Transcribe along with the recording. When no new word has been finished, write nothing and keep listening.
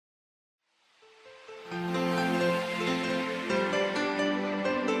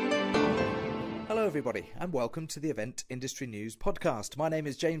everybody, and welcome to the Event Industry News podcast. My name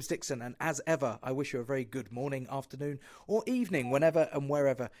is James Dixon, and as ever, I wish you a very good morning, afternoon, or evening, whenever and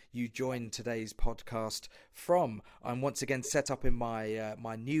wherever you join today's podcast from. I'm once again set up in my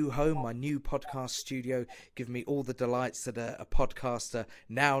my new home, my new podcast studio, giving me all the delights that a podcaster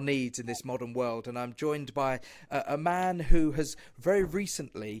now needs in this modern world. And I'm joined by a man who has very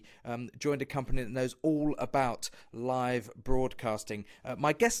recently joined a company that knows all about live broadcasting.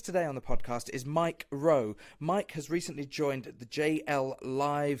 My guest today on the podcast is Mike Rowe. Mike has recently joined the JL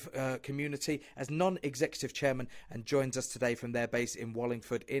Live community as non-executive chairman and joins us today from their base in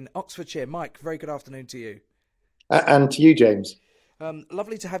Wallingford in Oxfordshire. Mike, very good afternoon to you. And to you, James.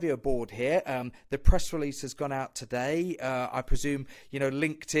 Lovely to have you aboard here. The press release has gone out today. I presume,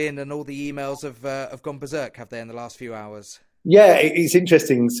 LinkedIn and all the emails have gone berserk, have they, in the last few hours? Yeah, it's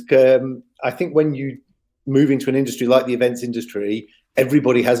interesting. I think when you move into an industry like the events industry,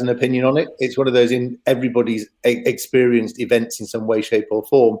 everybody has an opinion on it. It's one of those everybody's experienced events in some way, shape or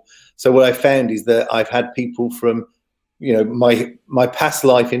form. So what I found is that I've had people from, my past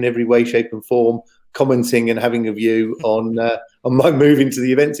life in every way, shape and form commenting and having a view on my move into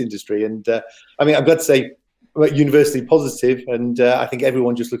the events industry. And I'm glad to say universally positive. And I think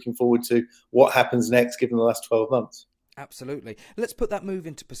everyone's just looking forward to what happens next, given the last 12 months. Absolutely. Let's put that move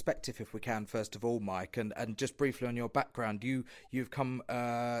into perspective if we can, first of all, Mike, and just briefly on your background. You've come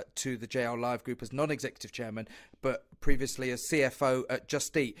to the JL Live Group as non-executive chairman, but previously as CFO at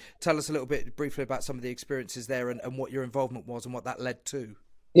Just Eat. Tell us a little bit briefly about some of the experiences there and what your involvement was and what that led to.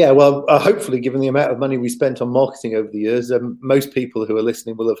 Yeah, well, hopefully, given the amount of money we spent on marketing over the years, most people who are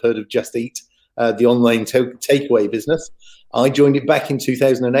listening will have heard of Just Eat, the online takeaway business. I joined it back in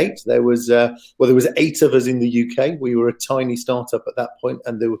 2008. There was 8 of us in the UK. We were a tiny startup at that point,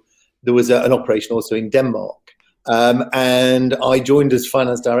 and there was an operation also in Denmark. And I joined as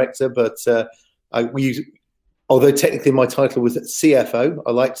finance director, but although technically my title was CFO,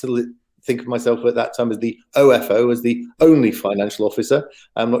 I like to think of myself at that time as the OFO, as the only financial officer.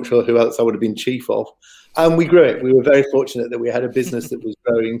 I'm not sure who else I would have been chief of. And we grew it. We were very fortunate that we had a business that was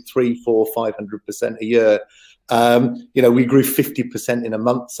growing 300%, 400%, 500% a year. We grew 50% in a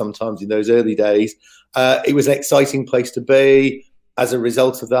month sometimes in those early days. It was an exciting place to be. As a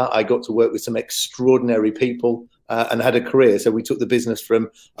result of that, I got to work with some extraordinary people and had a career. So we took the business from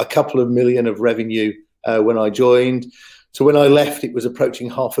a couple of million of revenue when I joined. So when I left, it was approaching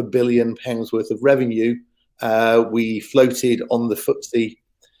 £500 million worth of revenue. We floated on the FTSE.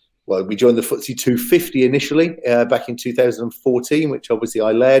 Well, we joined the FTSE 250 initially back in 2014, which obviously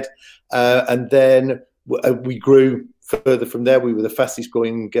I led. And then we grew further from there. We were the fastest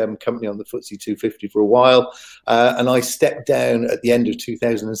growing company on the FTSE 250 for a while. And I stepped down at the end of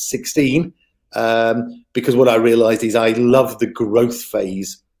 2016 because what I realized is I love the growth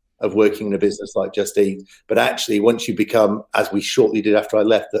phase of working in a business like Just Eat. But actually, once you become, as we shortly did after I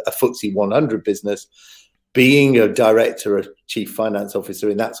left, a FTSE 100 business, being a director, a chief finance officer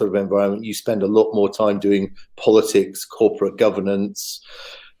in that sort of environment, you spend a lot more time doing politics, corporate governance,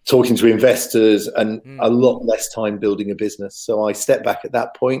 talking to investors, and a lot less time building a business. So I stepped back at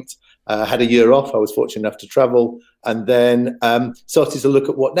that point, had a year off. I was fortunate enough to travel, and then started to look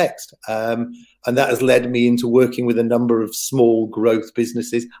at what next. And that has led me into working with a number of small growth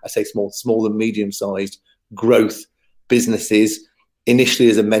businesses. I say small and medium-sized growth businesses, initially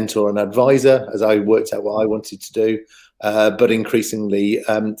as a mentor and advisor, as I worked out what I wanted to do, but increasingly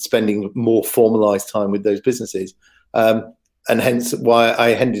spending more formalized time with those businesses. And hence why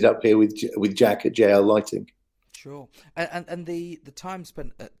I ended up here with Jack at JL Lighting. Sure. And the time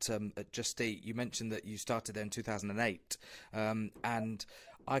spent at Just Eat, you mentioned that you started there in 2008. And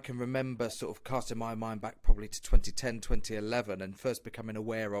I can remember sort of casting my mind back probably to 2010, 2011 and first becoming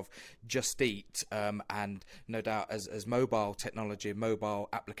aware of Just Eat. And no doubt as mobile technology and mobile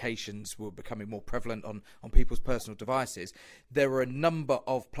applications were becoming more prevalent on people's personal devices, there were a number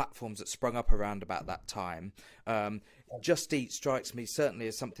of platforms that sprung up around about that time. Just Eat strikes me certainly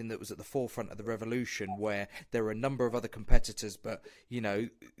as something that was at the forefront of the revolution, where there were a number of other competitors, but the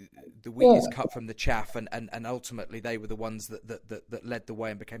wheat is cut from the chaff, and ultimately they were the ones that led the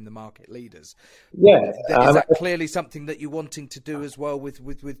way and became the market leaders. Yeah, is that clearly something that you're wanting to do as well with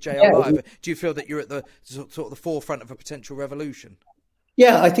JL Live? Do you feel that you're at the sort of the forefront of a potential revolution?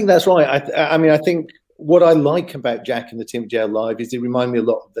 Yeah, I think that's right. I think what I like about Jack and the team at JL Live is they remind me a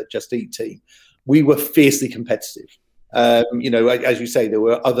lot of the Just Eat team. We were fiercely competitive. As you say, there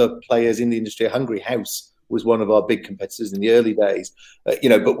were other players in the industry. Hungry House was one of our big competitors in the early days, but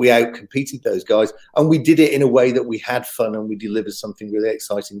we outcompeted those guys, and we did it in a way that we had fun and we delivered something really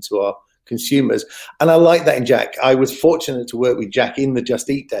exciting to our consumers. And I like that in Jack. I was fortunate to work with Jack in the Just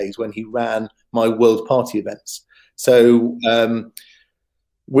Eat days when he ran my world party events. So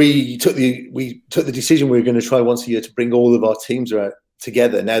we took the decision we were going to try once a year to bring all of our teams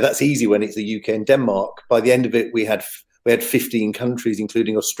together. Now that's easy when it's the UK and Denmark. By the end of it, we had 15 countries,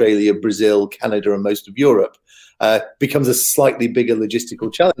 including Australia, Brazil, Canada, and most of Europe. Becomes a slightly bigger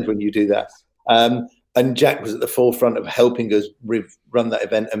logistical challenge when you do that. And Jack was at the forefront of helping us run that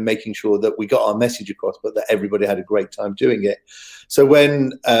event and making sure that we got our message across, but that everybody had a great time doing it. So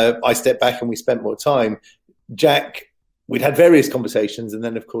when I stepped back and we spent more time, Jack, we'd had various conversations, and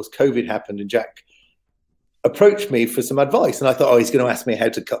then of course COVID happened, and Jack approached me for some advice. And I thought, he's going to ask me how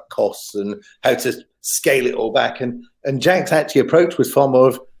to cut costs and how to scale it all back. And Jack's actually approach was far more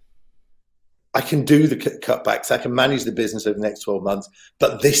of, I can do the cutbacks, I can manage the business over the next 12 months,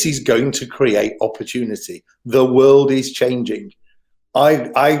 but this is going to create opportunity. The world is changing.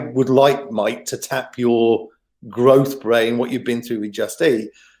 I would like, Mike, to tap your growth brain, what you've been through with Just Eat,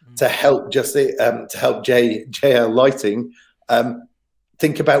 to help JL Lighting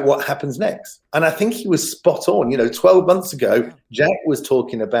think about what happens next. And I think he was spot on. 12 months ago, Jack was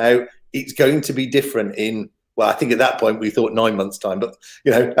talking about it's going to be different in, well, I think at that point we thought 9 months' time, but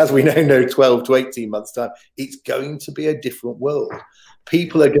as we now know, 12 to 18 months' time, it's going to be a different world.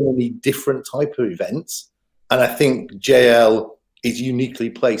 People are going to need different type of events, and I think JL is uniquely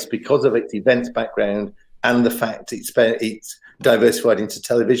placed because of its events background and the fact it's diversified into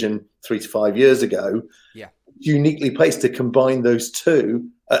television 3 to 5 years ago. Yeah, uniquely placed to combine those two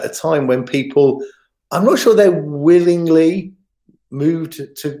at a time when people, I'm not sure they're willingly moved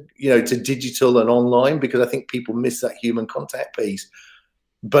to digital and online, because I think people miss that human contact piece.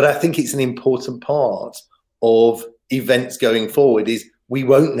 But I think it's an important part of events going forward is we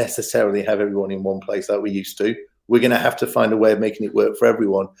won't necessarily have everyone in one place like we used to. We're going to have to find a way of making it work for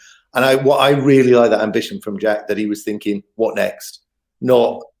everyone. And I really like that ambition from Jack, that he was thinking, what next?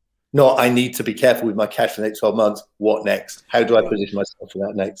 Not I need to be careful with my cash for the next 12 months. What next? How do I position myself for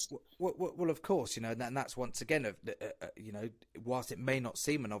that next? Well, of course, and that's once again, whilst it may not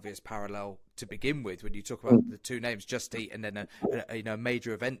seem an obvious parallel to begin with, when you talk about the two names, Just Eat and then a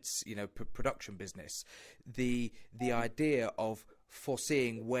major events, production business, the idea of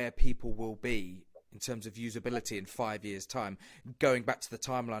foreseeing where people will be in terms of usability in 5 years' time, going back to the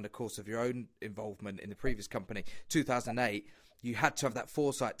timeline, of course, of your own involvement in the previous company, 2008. You had to have that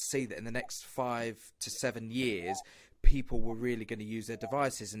foresight to see that in the next 5 to 7 years, people were really going to use their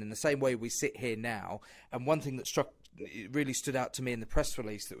devices. And in the same way we sit here now, and one thing that really stood out to me in the press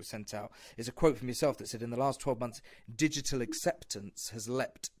release that was sent out is a quote from yourself that said, in the last 12 months, digital acceptance has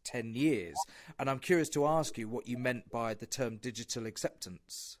leapt 10 years. And I'm curious to ask you what you meant by the term digital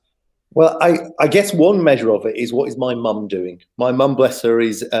acceptance. Well, I guess one measure of it is, what is my mum doing? My mum, bless her,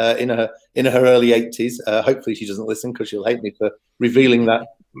 is in her early 80s. Hopefully she doesn't listen, because she'll hate me for revealing that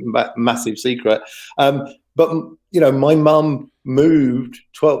massive secret. But my mum moved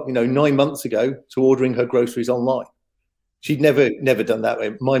 9 months ago to ordering her groceries online. She'd never done that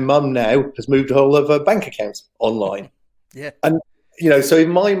way. My mum now has moved all of her bank accounts online. Yeah. And so if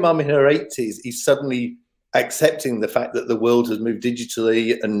my mum in her 80s is suddenly accepting the fact that the world has moved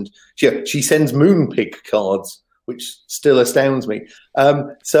digitally, and she sends Moonpig cards, which still astounds me.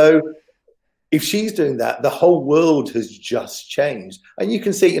 So if she's doing that, the whole world has just changed. And you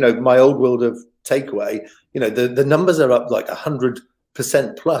can see, my old world of takeaway, the numbers are up like 100%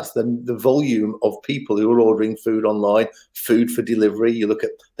 plus, the volume of people who are ordering food online, food for delivery. You look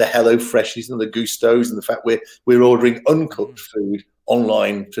at the Hello Freshies and the Gustos, and the fact we're ordering uncooked food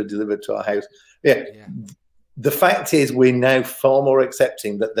online to deliver to our house. Yeah. The fact is, we're now far more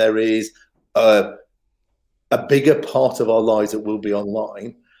accepting that there is a bigger part of our lives that will be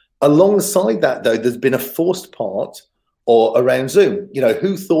online. Alongside that, though, there's been a forced part around Zoom.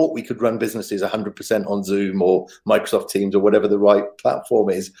 Who thought we could run businesses 100% on Zoom or Microsoft Teams or whatever the right platform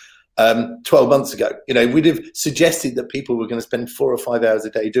is 12 months ago? We'd have suggested that people were going to spend 4 or 5 hours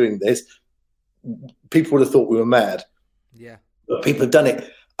a day doing this. People would have thought we were mad. Yeah. But people have done it.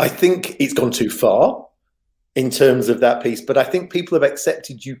 I think it's gone too far in terms of that piece, but I think people have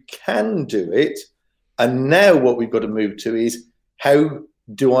accepted you can do it. And now what we've got to move to is, how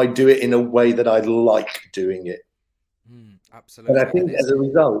do I do it in a way that I like doing it? Absolutely. And I think as a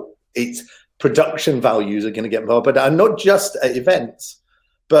result, it's production values are going to get involved, but not just at events,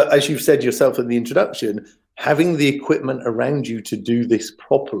 but as you've said yourself in the introduction, having the equipment around you to do this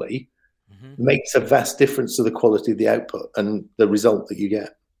properly makes a vast difference to the quality of the output and the result that you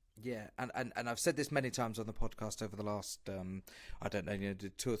get. Yeah, and I've said this many times on the podcast over the last, 2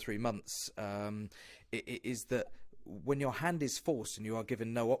 or 3 months, it is that when your hand is forced and you are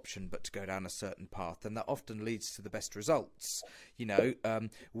given no option but to go down a certain path, then that often leads to the best results.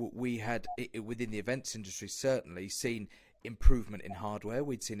 We had within the events industry certainly seen improvement in hardware.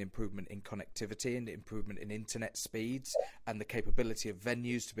 We'd seen improvement in connectivity and improvement in internet speeds and the capability of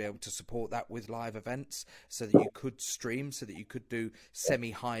venues to be able to support that with live events, so that you could stream, so that you could do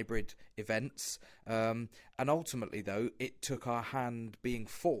semi-hybrid events. And ultimately, though, it took our hand being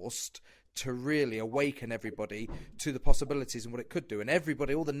forced to really awaken everybody to the possibilities and what it could do. And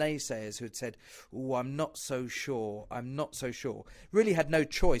everybody, all the naysayers who had said, "Oh, I'm not so sure," really had no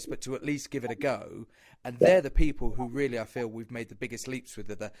choice but to at least give it a go. And they're the people who really, I feel, we've made the biggest leaps with,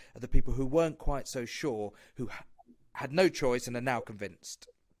 are the people who weren't quite so sure, who had no choice and are now convinced.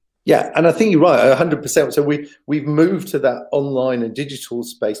 Yeah, and I think you're right, 100%. So we've moved to that online and digital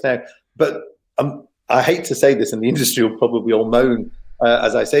space now. But I hate to say this, and the industry will probably all moan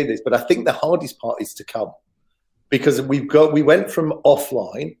as I say this, but I think the hardest part is to come, because we went from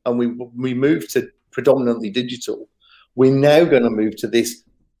offline and we moved to predominantly digital. We're now going to move to this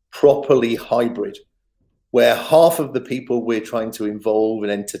properly hybrid, where half of the people we're trying to involve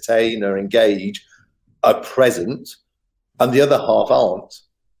and entertain or engage are present and the other half aren't.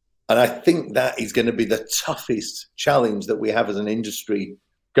 And I think that is going to be the toughest challenge that we have as an industry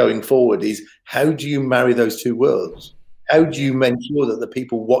going forward, is how do you marry those two worlds? How do you make sure that the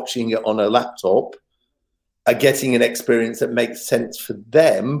people watching it on a laptop are getting an experience that makes sense for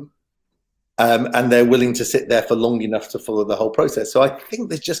them, and they're willing to sit there for long enough to follow the whole process? So I think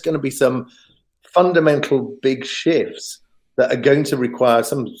there's just going to be some fundamental big shifts that are going to require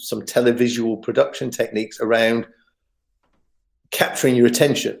some televisual production techniques around capturing your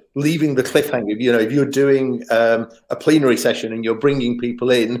attention, leaving the cliffhanger. If you're doing a plenary session and you're bringing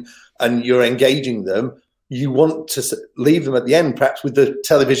people in and you're engaging them, you want to leave them at the end, perhaps with the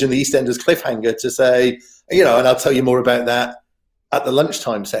television, the EastEnders cliffhanger, to say, and I'll tell you more about that at the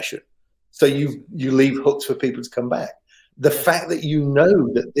lunchtime session. So you leave hooks for people to come back. The fact that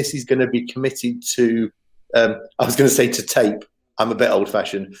that this is going to be committed to, I was going to say to tape. I'm a bit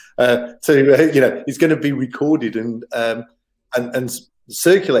old-fashioned. It's going to be recorded and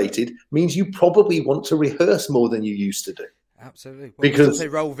circulated, means you probably want to rehearse more than you used to do. Absolutely. Well, because we say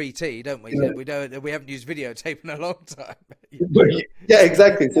roll VT, don't we? Yeah. We haven't used videotape in a long time. Yeah,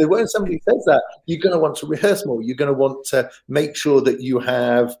 exactly. So when somebody says that, you're going to want to rehearse more. You're going to want to make sure that you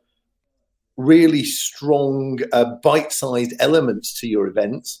have really strong bite-sized elements to your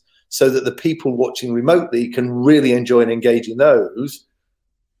events, so that the people watching remotely can really enjoy and engage in those,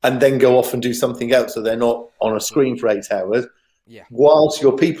 and then go off and do something else, so they're not on a screen for 8 hours. Yeah. Whilst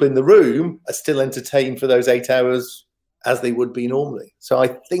your people in the room are still entertained for those 8 hours as they would be normally. So I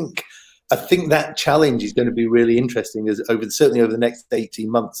think that challenge is going to be really interesting, certainly over the next 18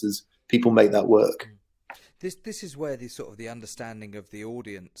 months, as people make that work. This is where the understanding of the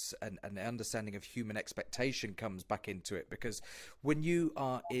audience and the understanding of human expectation comes back into it. Because when you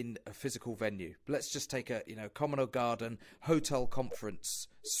are in a physical venue, let's just take a Common or Garden hotel conference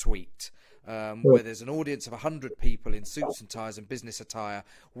suite, where there's an audience of 100 people in suits and ties and business attire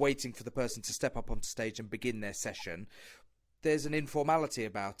waiting for the person to step up onto stage and begin their session. There's an informality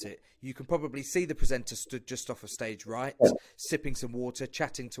about it. You can probably see the presenter stood just off of stage right, sipping some water,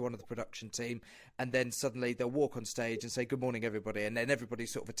 chatting to one of the production team, and then suddenly they'll walk on stage and say, "Good morning, everybody," and then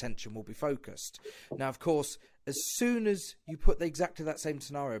everybody's sort of attention will be focused. Now, of course, as soon as you put exactly that same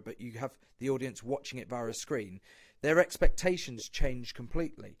scenario, but you have the audience watching it via a screen, their expectations change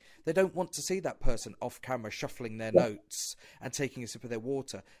completely. They don't want to see that person off camera shuffling their notes and taking a sip of their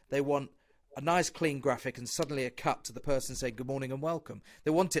water. They want a nice clean graphic and suddenly a cut to the person saying good morning and welcome.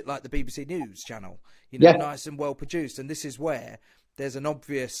 They want it like the BBC News channel, nice and well produced. And this is where there's an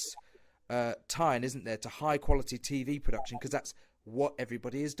obvious tie-in, isn't there, to high quality TV production, because that's what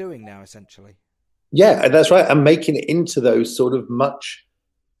everybody is doing now, essentially. Yeah, that's right. And making it into those sort of much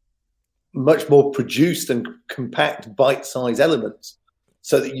more produced and compact bite-sized elements,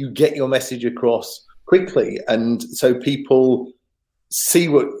 so that you get your message across quickly, and so people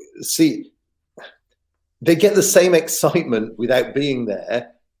they get the same excitement without being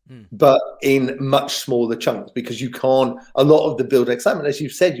there, but in much smaller chunks, because a lot of the build excitement, as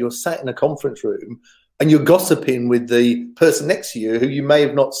you've said, you're sat in a conference room and you're gossiping with the person next to you who you may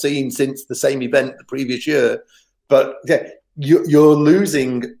have not seen since the same event the previous year, but you're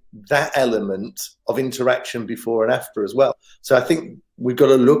losing that element of interaction before and after as well. So I think we've got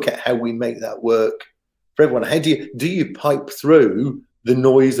to look at how we make that work for everyone. How do you pipe through the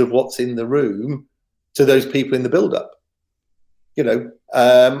noise of what's in the room to those people in the build-up?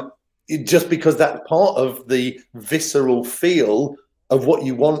 Just because that's part of the visceral feel of what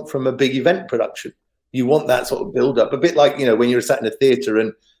you want from a big event production. You want that sort of build up, a bit like, when you're sat in a theatre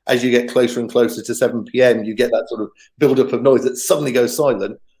and as you get closer and closer to 7 p.m, you get that sort of build up of noise that suddenly goes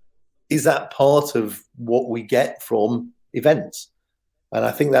silent. Is that part of what we get from events? And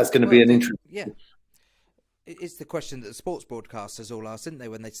I think that's going to be an interesting. Yeah. It's the question that the sports broadcasters all asked, didn't they,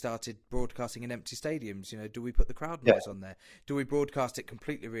 when they started broadcasting in empty stadiums? Do we put the crowd noise on there? Do we broadcast it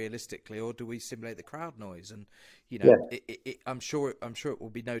completely realistically, or do we simulate the crowd noise? And I'm sure it will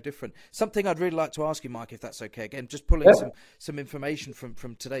be no different. Something I'd really like to ask you, Mike, if that's okay. Again, just pulling some information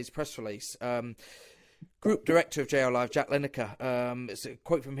from today's press release. Group Director of JL Live, Jack Lineker, it's a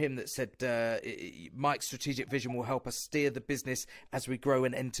quote from him that said, Mike's strategic vision will help us steer the business as we grow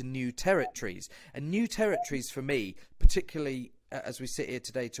and enter new territories. And new territories for me, particularly as we sit here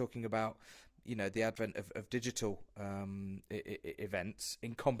today talking about, the advent of digital events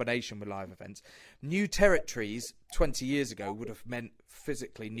in combination with live events, new territories 20 years ago would have meant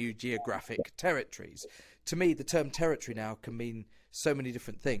physically new geographic territories. To me, the term territory now can mean so many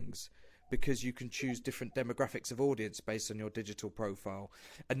different things, because you can choose different demographics of audience based on your digital profile.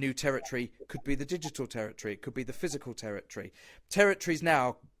 A new territory could be the digital territory. It could be the physical territory. Territories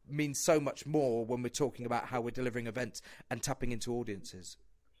now mean so much more when we're talking about how we're delivering events and tapping into audiences.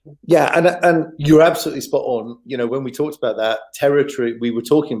 Yeah, and you're absolutely spot on. When we talked about that territory, we were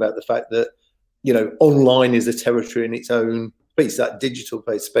talking about the fact that, online is a territory in its own space, that digital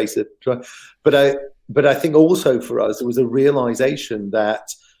space. But I think also for us, there was a realization that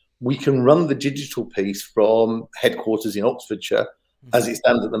we can run the digital piece from headquarters in Oxfordshire as it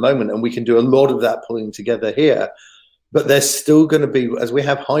stands at the moment, and we can do a lot of that pulling together here. But there's still going to be, as we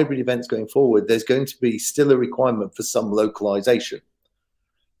have hybrid events going forward, there's going to be still a requirement for some localization.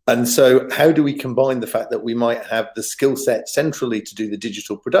 And so how do we combine the fact that we might have the skill set centrally to do the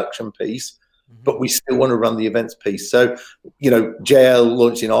digital production piece, but we still want to run the events piece? So, JL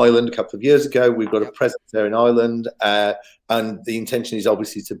launched in Ireland a couple of years ago. We've got a presence there in Ireland, and the intention is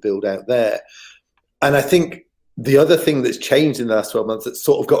obviously to build out there. And I think the other thing that's changed in the last 12 months that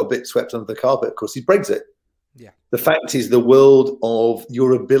sort of got a bit swept under the carpet, of course, is Brexit. Yeah. The fact is the world of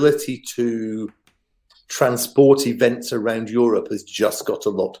your ability to transport events around Europe has just got a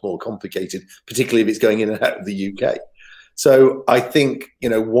lot more complicated, particularly if it's going in and out of the UK. So I think,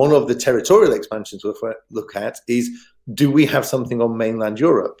 one of the territorial expansions we'll look at is, do we have something on mainland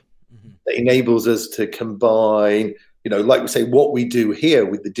Europe that enables us to combine, like we say, what we do here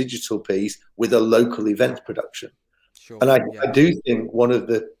with the digital piece with a local event production? Sure. And I do think one of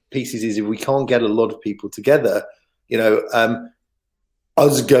the pieces is, if we can't get a lot of people together,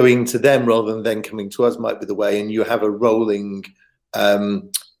 us going to them rather than them coming to us might be the way, and you have a rolling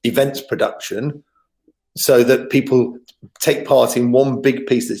events production, so that people take part in one big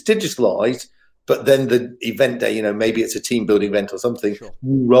piece that's digitalized, but then the event day, maybe it's a team building event or something. Sure.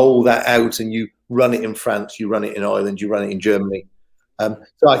 You roll that out and you run it in France, you run it in Ireland, you run it in Germany.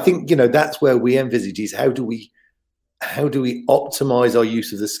 So I think, that's where we envisage is how do we optimize our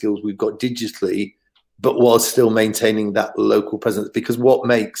use of the skills we've got digitally, but while still maintaining that local presence? Because what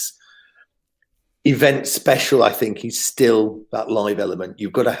makes events special, I think, is still that live element.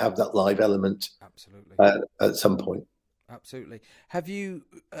 You've got to have that live element. Absolutely. At some point. Absolutely. Have you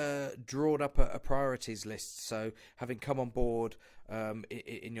drawn up a priorities list? So, having come on board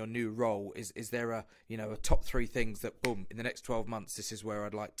in your new role, is there a top 3 things that, boom, in the next 12 months, this is where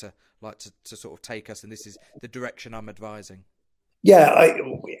I'd like to sort of take us, and this is the direction I'm advising? Yeah,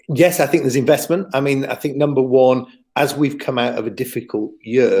 yes, I think there's investment. I mean, I think number one, as we've come out of a difficult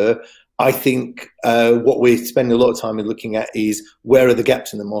year, I think what we're spending a lot of time in looking at is, where are the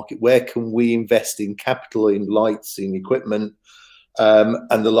gaps in the market? Where can we invest in capital, in lights, in equipment,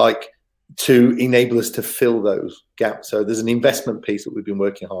 and the like, to enable us to fill those gaps? So there's an investment piece that we've been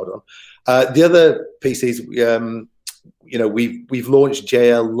working hard on. The other piece is, we've launched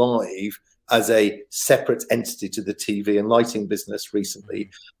JL Live as a separate entity to the TV and lighting business recently.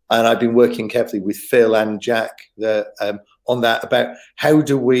 And I've been working carefully with Phil and Jack on that, about how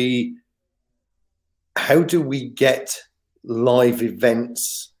do we get live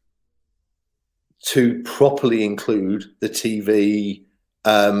events to properly include the TV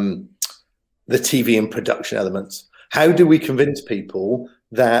and production elements? How do we convince people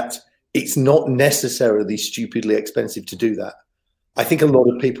that it's not necessarily stupidly expensive to do that? I think a lot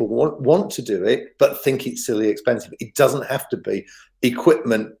of people want to do it, but think it's silly expensive. It doesn't have to be.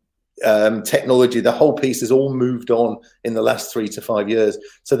 Equipment, technology, the whole piece has all moved on in the last 3 to 5 years.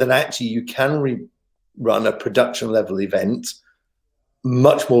 So then actually you can run a production level event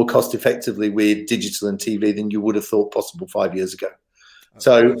much more cost effectively with digital and TV than you would have thought possible 5 years ago.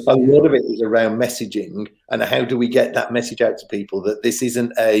 So a lot of it is around messaging, and how do we get that message out to people that this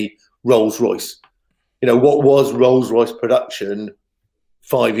isn't a Rolls Royce? what was Rolls-Royce production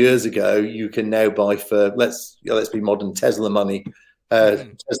 5 years ago, you can now buy for, let's be modern, Tesla money,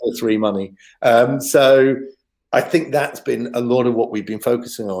 Tesla 3 money. So I think that's been a lot of what we've been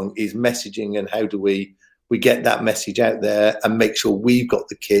focusing on, is messaging, and how do we get that message out there and make sure we've got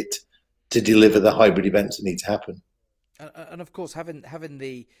the kit to deliver the hybrid events that need to happen. And of course, having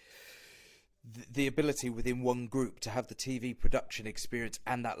the ability within one group to have the TV production experience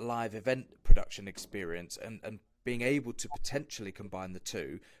and that live event production experience, and being able to potentially combine the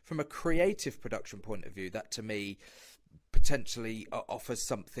two from a creative production point of view, that to me potentially offers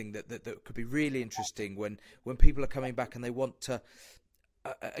something that could be really interesting when people are coming back and they want to.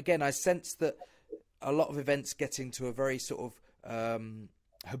 Again, I sense that a lot of events get into a very sort of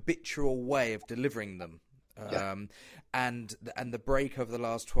habitual way of delivering them. And the break over the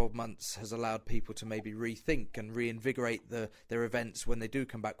last 12 months has allowed people to maybe rethink and reinvigorate their events when they do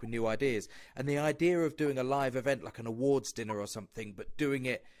come back with new ideas. And the idea of doing a live event like an awards dinner or something, but doing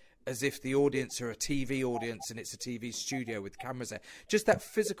it as if the audience are a TV audience and it's a TV studio with cameras there, just that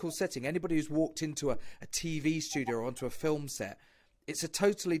physical setting. Anybody who's walked into a TV studio or onto a film set, it's a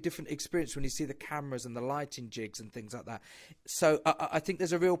totally different experience when you see the cameras and the lighting jigs and things like that. So I think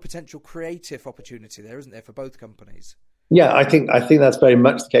there's a real potential creative opportunity there, isn't there, for both companies? Yeah, I think that's very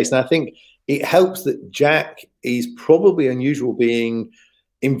much the case. And I think it helps that Jack is probably unusual being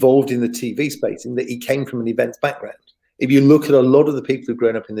involved in the TV space, in that he came from an events background. If you look at a lot of the people who've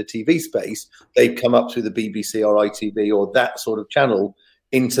grown up in the TV space, they've come up through the BBC or ITV or that sort of channel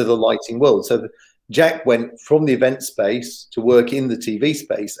into the lighting world. So Jack went from the event space to work in the TV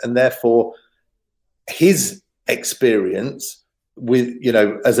space, and therefore his experience with,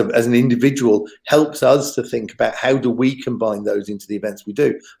 as an individual, helps us to think about how do we combine those into the events we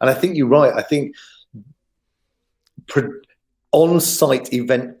do. And I think you're right. I think on-site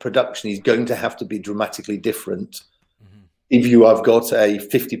event production is going to have to be dramatically different. If you have got a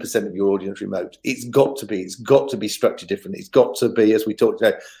 50% of your audience remote, it's got to be structured different. It's got to be, as we talked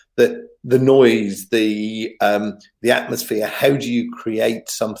about, the noise, the atmosphere. How do you create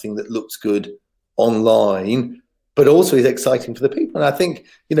something that looks good online, but also is exciting for the people? And I think,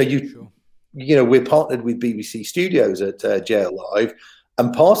 we're partnered with BBC Studios at JL Live,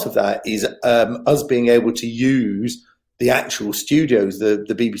 and part of that is us being able to use the actual studios, the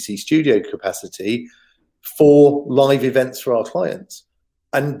BBC studio capacity, for live events for our clients.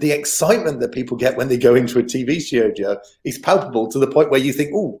 And the excitement that people get when they go into a TV studio is palpable, to the point where you think,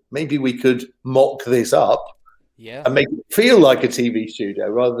 oh, maybe we could mock this up and make it feel like a TV studio,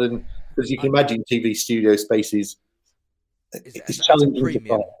 rather than, because you can imagine TV studio spaces, it's challenging to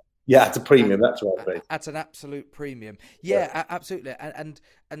find. Yeah, at a premium, that's right. At an absolute premium. Yeah, absolutely. And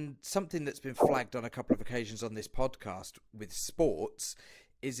something that's been flagged on a couple of occasions on this podcast with sports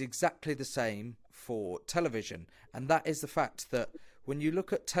is exactly the same for television. And that is the fact that when you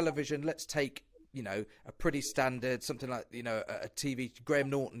look at television, let's take, a pretty standard, something like, a TV,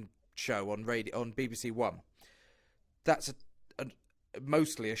 Graham Norton show on radio, on BBC One. That's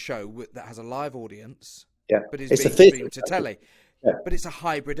mostly a show that has a live audience, but is being streamed to telly. Yeah. But it's a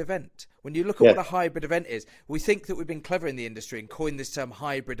hybrid event. When you look at what a hybrid event is, we think that we've been clever in the industry and coined this term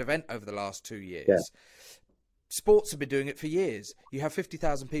hybrid event over the last 2 years. Yeah. Sports have been doing it for years. You have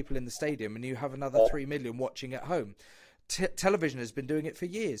 50,000 people in the stadium and you have another 3 million watching at home. Television has been doing it for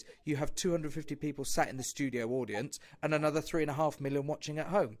years. You have 250 people sat in the studio audience and another 3.5 million watching at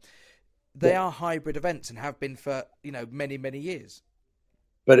home. They are hybrid events and have been for, many, many years.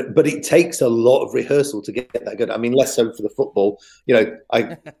 But it takes a lot of rehearsal to get that good. I mean, less so for the football. The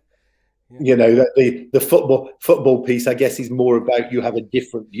football piece, I guess, is more about, you have a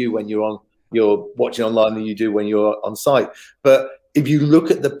different view when you're watching online than you do when you're on site. But if you look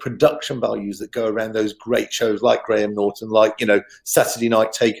at the production values that go around those great shows like Graham Norton, like, Saturday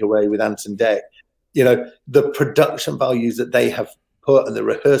Night Takeaway with Anton Deck, the production values that they have put and the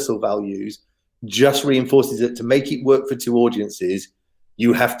rehearsal values just reinforces it. To make it work for two audiences,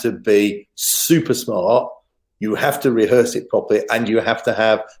 you have to be super smart, you have to rehearse it properly, and you have to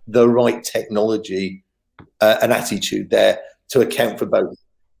have the right technology and attitude there to account for both.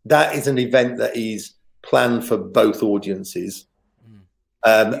 That is an event that is planned for both audiences.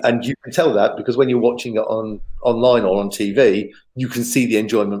 And you can tell that because when you're watching it online or on TV, you can see the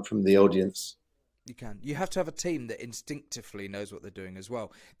enjoyment from the audience. You can. You have to have a team that instinctively knows what they're doing as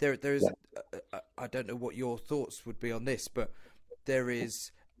well. There is. I don't know what your thoughts would be on this, but there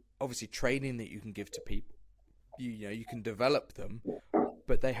is obviously training that you can give to people. You can develop them,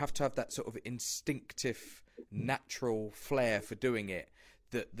 but they have to have that sort of instinctive, natural flair for doing it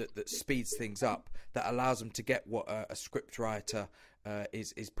that speeds things up, that allows them to get what a script writer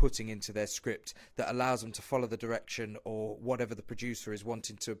is putting into their script, that allows them to follow the direction or whatever the producer is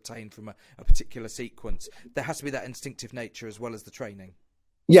wanting to obtain from a particular sequence. There has to be that instinctive nature as well as the training.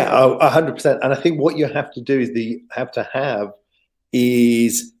 Yeah, 100%. And I think what you have to do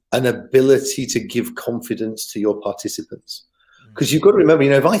is an ability to give confidence to your participants. Because you've got to remember,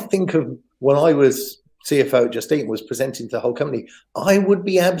 if I think of when I was CFO at Just Eat and was presenting to the whole company, I would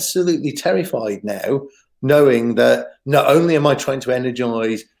be absolutely terrified now, knowing that not only am I trying to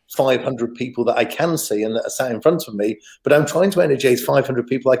energize 500 people that I can see and that are sat in front of me, but I'm trying to energize 500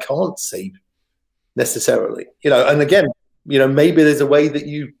 people I can't see necessarily. And again, maybe there's a way that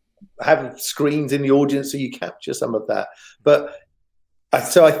you have screens in the audience so you capture some of that. But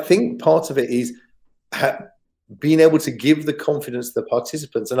so I think part of it is being able to give the confidence to the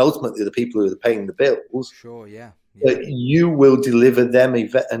participants and ultimately the people who are paying the bills. Sure, yeah. That you will deliver them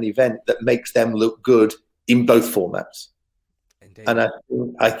an event that makes them look good in both formats. Indeed. And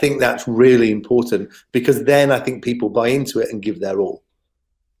I think that's really important, because then I think people buy into it and give their all.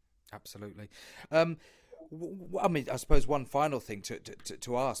 Absolutely. I mean, I suppose one final thing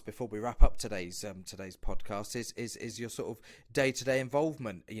to ask before we wrap up today's podcast is your sort of day-to-day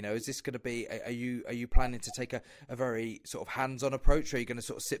involvement. Is this going to be? Are you planning to take a very sort of hands-on approach, or are you going to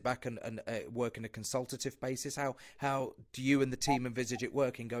sort of sit back and work in a consultative basis? How do you and the team envisage it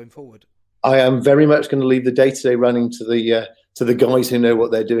working going forward? I am very much going to leave the day-to-day running to the guys who know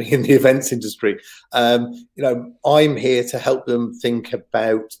what they're doing in the events industry. I'm here to help them think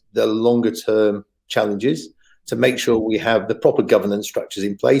about the longer-term challenges, to make sure we have the proper governance structures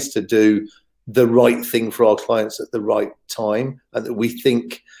in place to do the right thing for our clients at the right time, and that we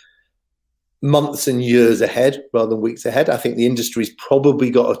think months and years ahead rather than weeks ahead. I think the industry's probably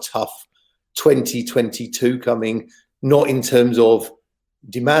got a tough 2022 coming, not in terms of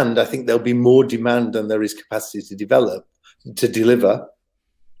demand. I think there'll be more demand than there is capacity to deliver.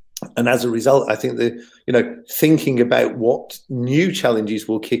 And as a result, I think thinking about what new challenges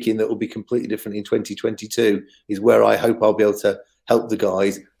will kick in that will be completely different in 2022 is where I hope I'll be able to help the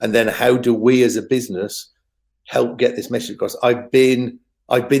guys. And then how do we as a business help get this message across? I've been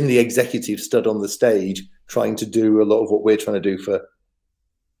the executive stood on the stage trying to do a lot of what we're trying to do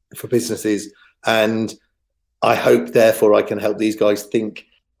for businesses. And I hope, therefore, I can help these guys think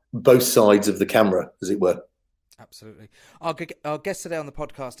both sides of the camera, as it were. Absolutely. Our guest today on the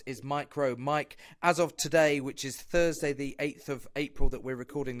podcast is Mike Rowe. Mike, as of today, which is Thursday, the 8th of April, that we're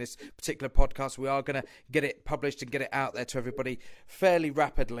recording this particular podcast, we are going to get it published and get it out there to everybody fairly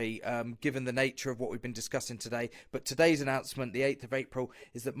rapidly, given the nature of what we've been discussing today. But today's announcement, the 8th of April,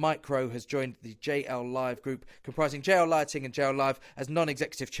 is that Mike Rowe has joined the JL Live group, comprising JL Lighting and JL Live, as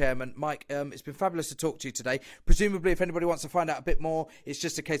non-executive chairman. Mike, it's been fabulous to talk to you today. Presumably, if anybody wants to find out a bit more, it's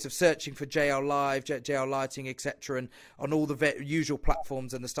just a case of searching for JL Live, JL Lighting, etc., and on all the usual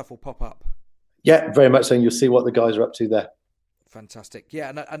platforms, and the stuff will pop up. Yeah, very much so. And you'll see what the guys are up to there. Fantastic.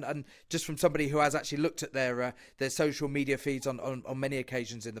 Yeah, and just from somebody who has actually looked at their social media feeds on many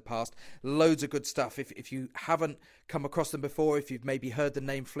occasions in the past, loads of good stuff. If you haven't come across them before, if you've maybe heard the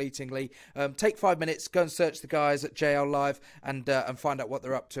name fleetingly, take 5 minutes, go and search the guys at JL Live and find out what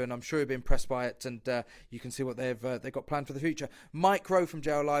they're up to, and I'm sure you'll be impressed by it, and you can see what they've got planned for the future. Mike Rowe from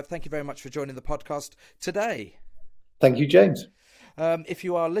JL Live, thank you very much for joining the podcast today. Thank you, James. If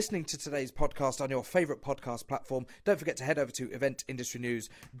you are listening to today's podcast on your favourite podcast platform, don't forget to head over to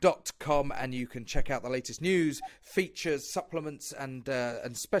eventindustrynews.com and you can check out the latest news, features, supplements and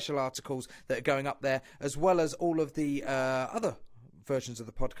special articles that are going up there, as well as all of the other versions of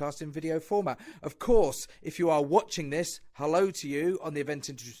the podcast in video format. Of course, if you are watching this, hello to you on the Event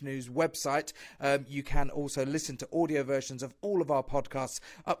Industry News website. You can also listen to audio versions of all of our podcasts,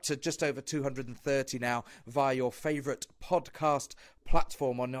 up to just over 230 now, via your favourite podcast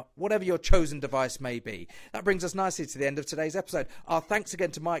platform on whatever your chosen device may be. That brings us nicely to the end of today's episode. Our thanks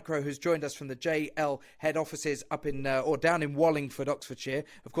again to Mike Rowe, who's joined us from the JL head offices up in or down in Wallingford, Oxfordshire.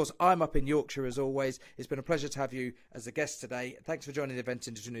 Of course, I'm up in Yorkshire as always. It's been a pleasure to have you as a guest today. Thanks for joining the Event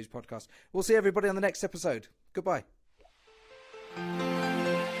Industry News podcast. We'll see everybody on the next episode. Goodbye.